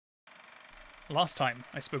Last time,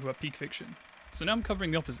 I spoke about peak fiction, so now I'm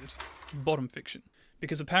covering the opposite, bottom fiction,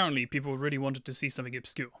 because apparently people really wanted to see something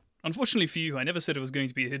obscure. Unfortunately for you, I never said it was going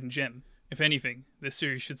to be a hidden gem. If anything, this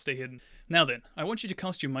series should stay hidden. Now then, I want you to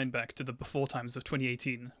cast your mind back to the before times of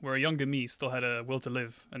 2018, where a younger me still had a will to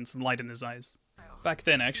live and some light in his eyes. Back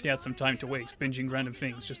then, I actually had some time to waste binging random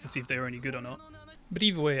things just to see if they were any good or not. But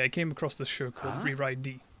either way, I came across this show called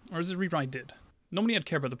RerideD, or is it RerideD? Normally I'd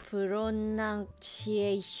care about the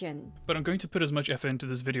pronunciation, but I'm going to put as much effort into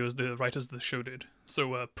this video as the writers of the show did,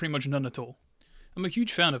 so pretty much none at all. I'm a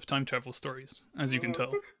huge fan of time travel stories, as you can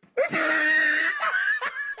tell,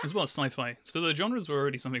 as well as sci-fi, so the genres were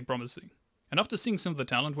already something promising. And after seeing some of the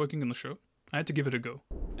talent working in the show, I had to give it a go.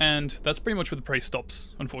 And that's pretty much where the praise stops,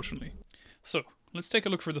 unfortunately. So, let's take a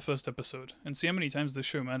look for the first episode, and see how many times this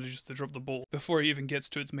show manages to drop the ball before it even gets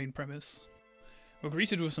to its main premise. We're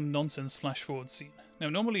greeted with some nonsense flash-forward scene. Now,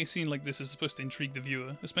 normally a scene like this is supposed to intrigue the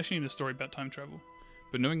viewer, especially in a story about time travel.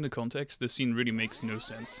 But knowing the context, this scene really makes no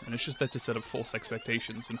sense, and it's just there to set up false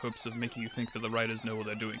expectations in hopes of making you think that the writers know what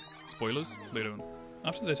they're doing. Spoilers? They don't.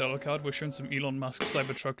 After the title card, we're shown some Elon Musk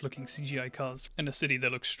Cybertruck-looking CGI cars in a city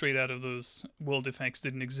that looks straight out of those world effects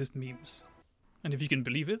didn't exist memes. And if you can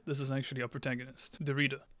believe it, this is actually our protagonist,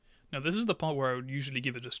 Derrida. Now this is the part where I would usually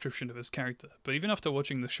give a description of his character, but even after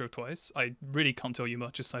watching this show twice, I really can't tell you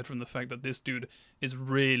much aside from the fact that this dude is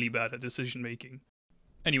really bad at decision making.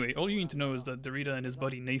 Anyway, all you need to know is that Derrida and his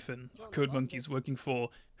buddy Nathan are code monkeys working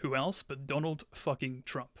for who else but Donald fucking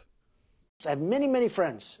Trump. I have many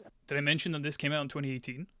friends. Did I mention that this came out in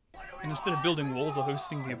 2018? And instead of building walls or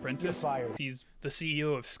hosting The Apprentice, he's the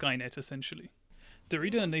CEO of Skynet essentially.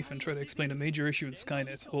 Derrida and Nathan try to explain a major issue with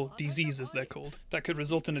Skynet, or disease as they're called, that could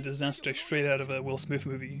result in a disaster straight out of a Will Smith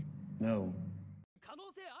movie. No.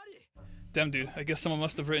 Damn dude, I guess someone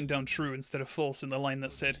must have written down true instead of false in the line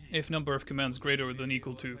that said, if number of commands greater than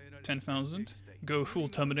equal to 10,000, go full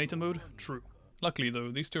Terminator mode, true. Luckily though,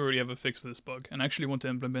 these two already have a fix for this bug, and actually want to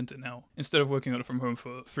implement it now, instead of working on it from home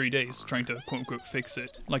for 3 days, trying to quote-unquote fix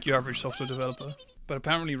it, like your average software developer. But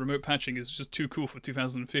apparently remote patching is just too cool for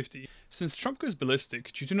 2050. Since Trump goes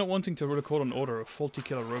ballistic, due to not wanting to record an order of faulty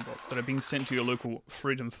killer robots that are being sent to your local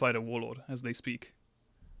freedom fighter warlord as they speak.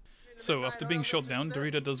 So, after being shot down,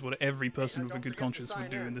 Derrida does what every person with a good conscience would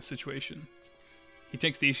do in this situation. He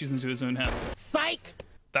takes the issues into his own hands. Psych!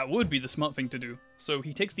 That would be the smart thing to do. So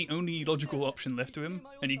he takes the only logical option left to him,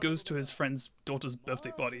 and he goes to his friend's daughter's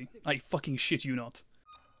birthday party. I fucking shit you not.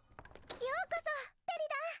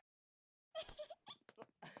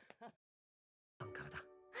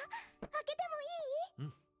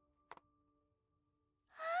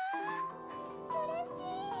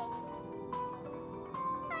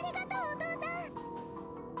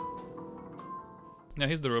 Now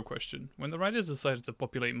here's the real question. When the writers decided to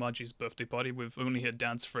populate Margie's birthday party with only her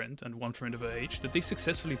dad's friend and one friend of her age, did they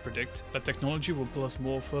successfly predict that technology will pull us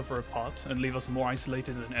more further apart and leave us more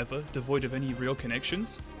isolated than ever, devoid of any real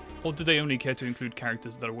connections? Or did they only care to include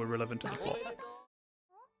characters that were relevant to the plot?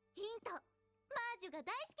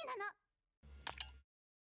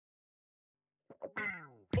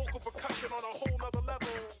 Vocal percussion on a whole nother level,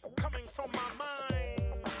 coming from my mind.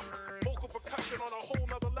 Vocal percussion on a whole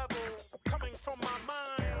nother level, coming from my mind.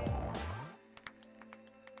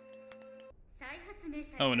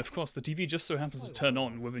 Oh, and of course, the TV just so happens to turn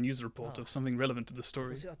on with a news report of something relevant to the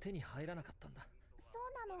story.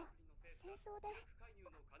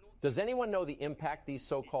 Does anyone know the impact these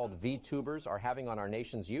so-called VTubers are having on our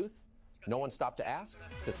nation's youth? No one stopped to ask?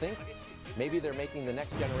 To think? Maybe they're making the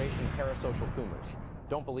next generation parasocial coomers.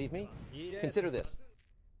 Don't believe me? Consider this.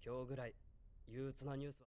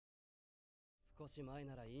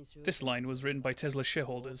 This line was written by Tesla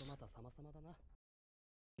shareholders.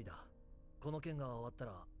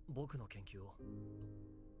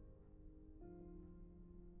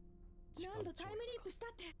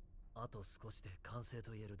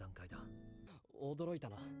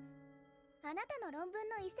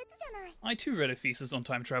 I too read a thesis on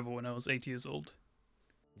time travel when I was 8 years old.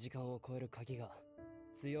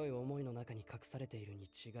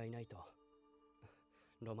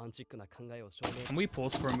 Can we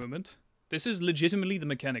pause for a moment? This is legitimately the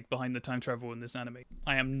mechanic behind the time travel in this anime.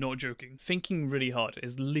 I am not joking. Thinking really hard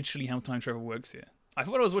is literally how time travel works here. I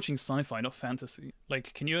thought I was watching sci-fi, not fantasy.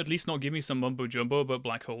 Like, can you at least not give me some mumbo-jumbo about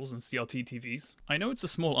black holes and CRT TVs? I know it's a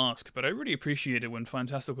small ask, but I really appreciate it when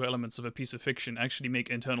fantastical elements of a piece of fiction actually make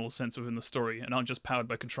internal sense within the story and aren't just powered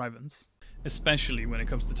by contrivance. Especially when it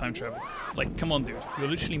comes to time travel. Like, come on dude, you're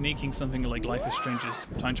literally making something like Life is Strange's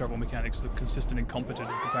time travel mechanics look consistent and competent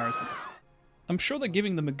in comparison. I'm sure that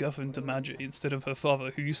giving the MacGuffin to Margie instead of her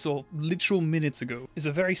father, who you saw literal minutes ago, is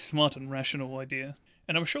a very smart and rational idea.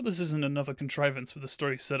 And I'm sure this isn't another contrivance for the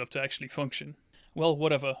story setup to actually function. Well,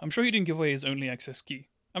 whatever, I'm sure he didn't give away his only access key.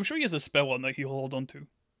 I'm sure he has a spare one that he'll hold on to.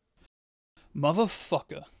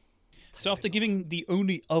 Motherfucker. So after giving the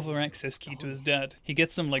only other access key to his dad, he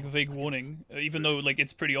gets some like vague warning, even though like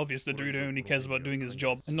it's pretty obvious that Derrida only cares about doing his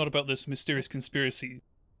job and not about this mysterious conspiracy.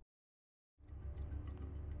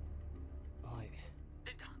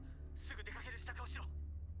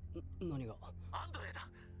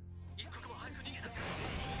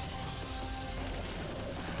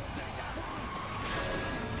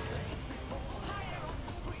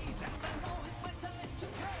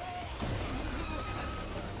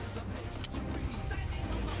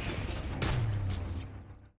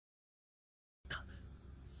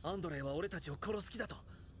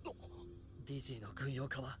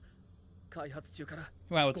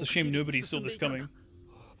 Wow, it's a shame nobody saw this coming.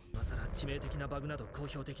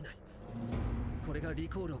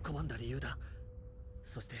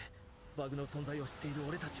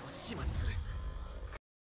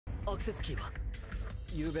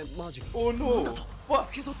 Oh no! What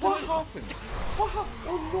happened? What happened?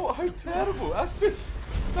 Oh no, how terrible!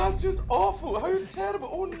 That's just awful! How terrible!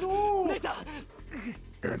 Oh no!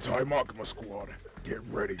 Anti-Magma Squad, get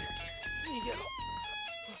ready.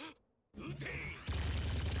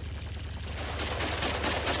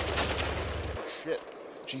 Shit.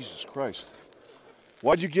 Jesus Christ.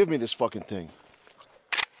 Why'd you give me this fucking thing?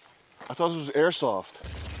 I thought this was airsoft.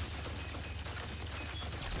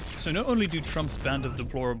 So not only do Trump's band of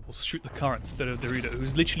deplorables shoot the car instead of Derrida,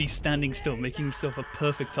 who's literally standing still, making himself a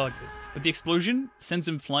perfect target, but the explosion sends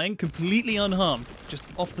him flying completely unharmed, just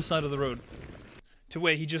off the side of the road, to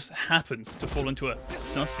where he just happens to fall into a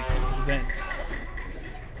sussy vent.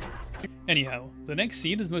 Anyhow, the next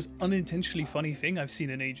scene is the most unintentionally funny thing I've seen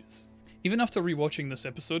in ages. Even after rewatching this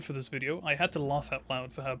episode for this video, I had to laugh out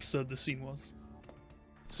loud for how absurd the scene was.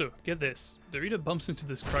 So, get this, Derrida bumps into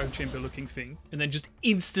this cryo chamber looking thing, and then just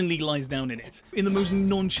instantly lies down in it, in the most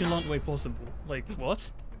nonchalant way possible. Like,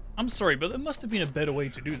 what? I'm sorry, but there must have been a better way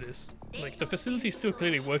to do this. Like, the facility's still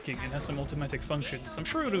clearly working and has some automatic functions. I'm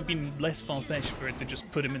sure it would have been less far-fetched for it to just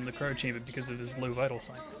put him in the cryo chamber because of his low vital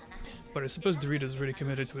signs. But I suppose Derrida's really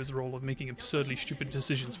committed to his role of making absurdly stupid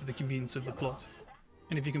decisions for the convenience of the plot.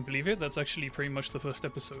 And if you can believe it, that's actually pretty much the first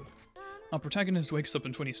episode. Our protagonist wakes up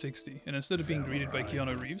in 2060, and instead of being greeted by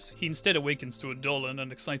Keanu Reeves, he instead awakens to a dull and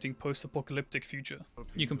unexciting post-apocalyptic future.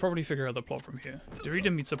 You can probably figure out the plot from here.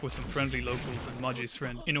 Derrida meets up with some friendly locals and Marjay's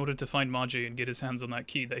friend in order to find Marjay and get his hands on that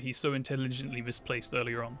key that he so intelligently misplaced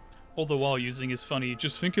earlier on. All the while using his funny,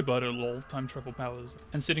 just think about it lol, time travel powers,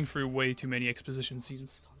 and sitting through way too many exposition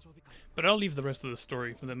scenes. But I'll leave the rest of the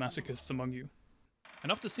story for the masochists among you.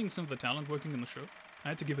 And after seeing some of the talent working on the show, I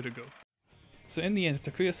had to give it a go. So in the end,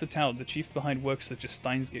 Takuya Satao, the chief behind works such as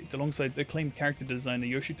Steins Gate, alongside acclaimed character designer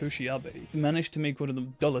Yoshitoshi Abe, managed to make one of the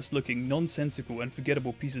dullest looking, nonsensical and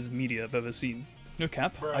forgettable pieces of media I've ever seen. No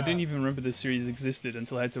cap, I didn't even remember this series existed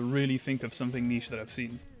until I had to really think of something niche that I've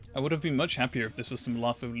seen. I would have been much happier if this was some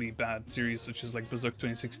laughably bad series such as like Berserk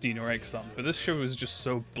 2016 or Exxon, but this show is just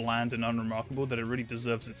so bland and unremarkable that it really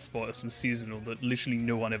deserves its spot as some seasonal that literally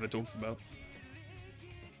no one ever talks about.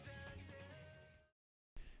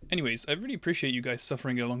 Anyways, I really appreciate you guys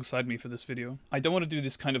suffering alongside me for this video. I don't want to do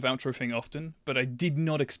this kind of outro thing often, but I did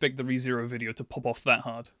not expect the ReZero video to pop off that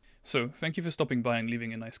hard. So, thank you for stopping by and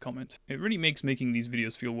leaving a nice comment. It really makes making these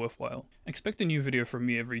videos feel worthwhile. Expect a new video from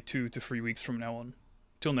me every 2 to 3 weeks from now on.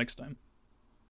 Till next time.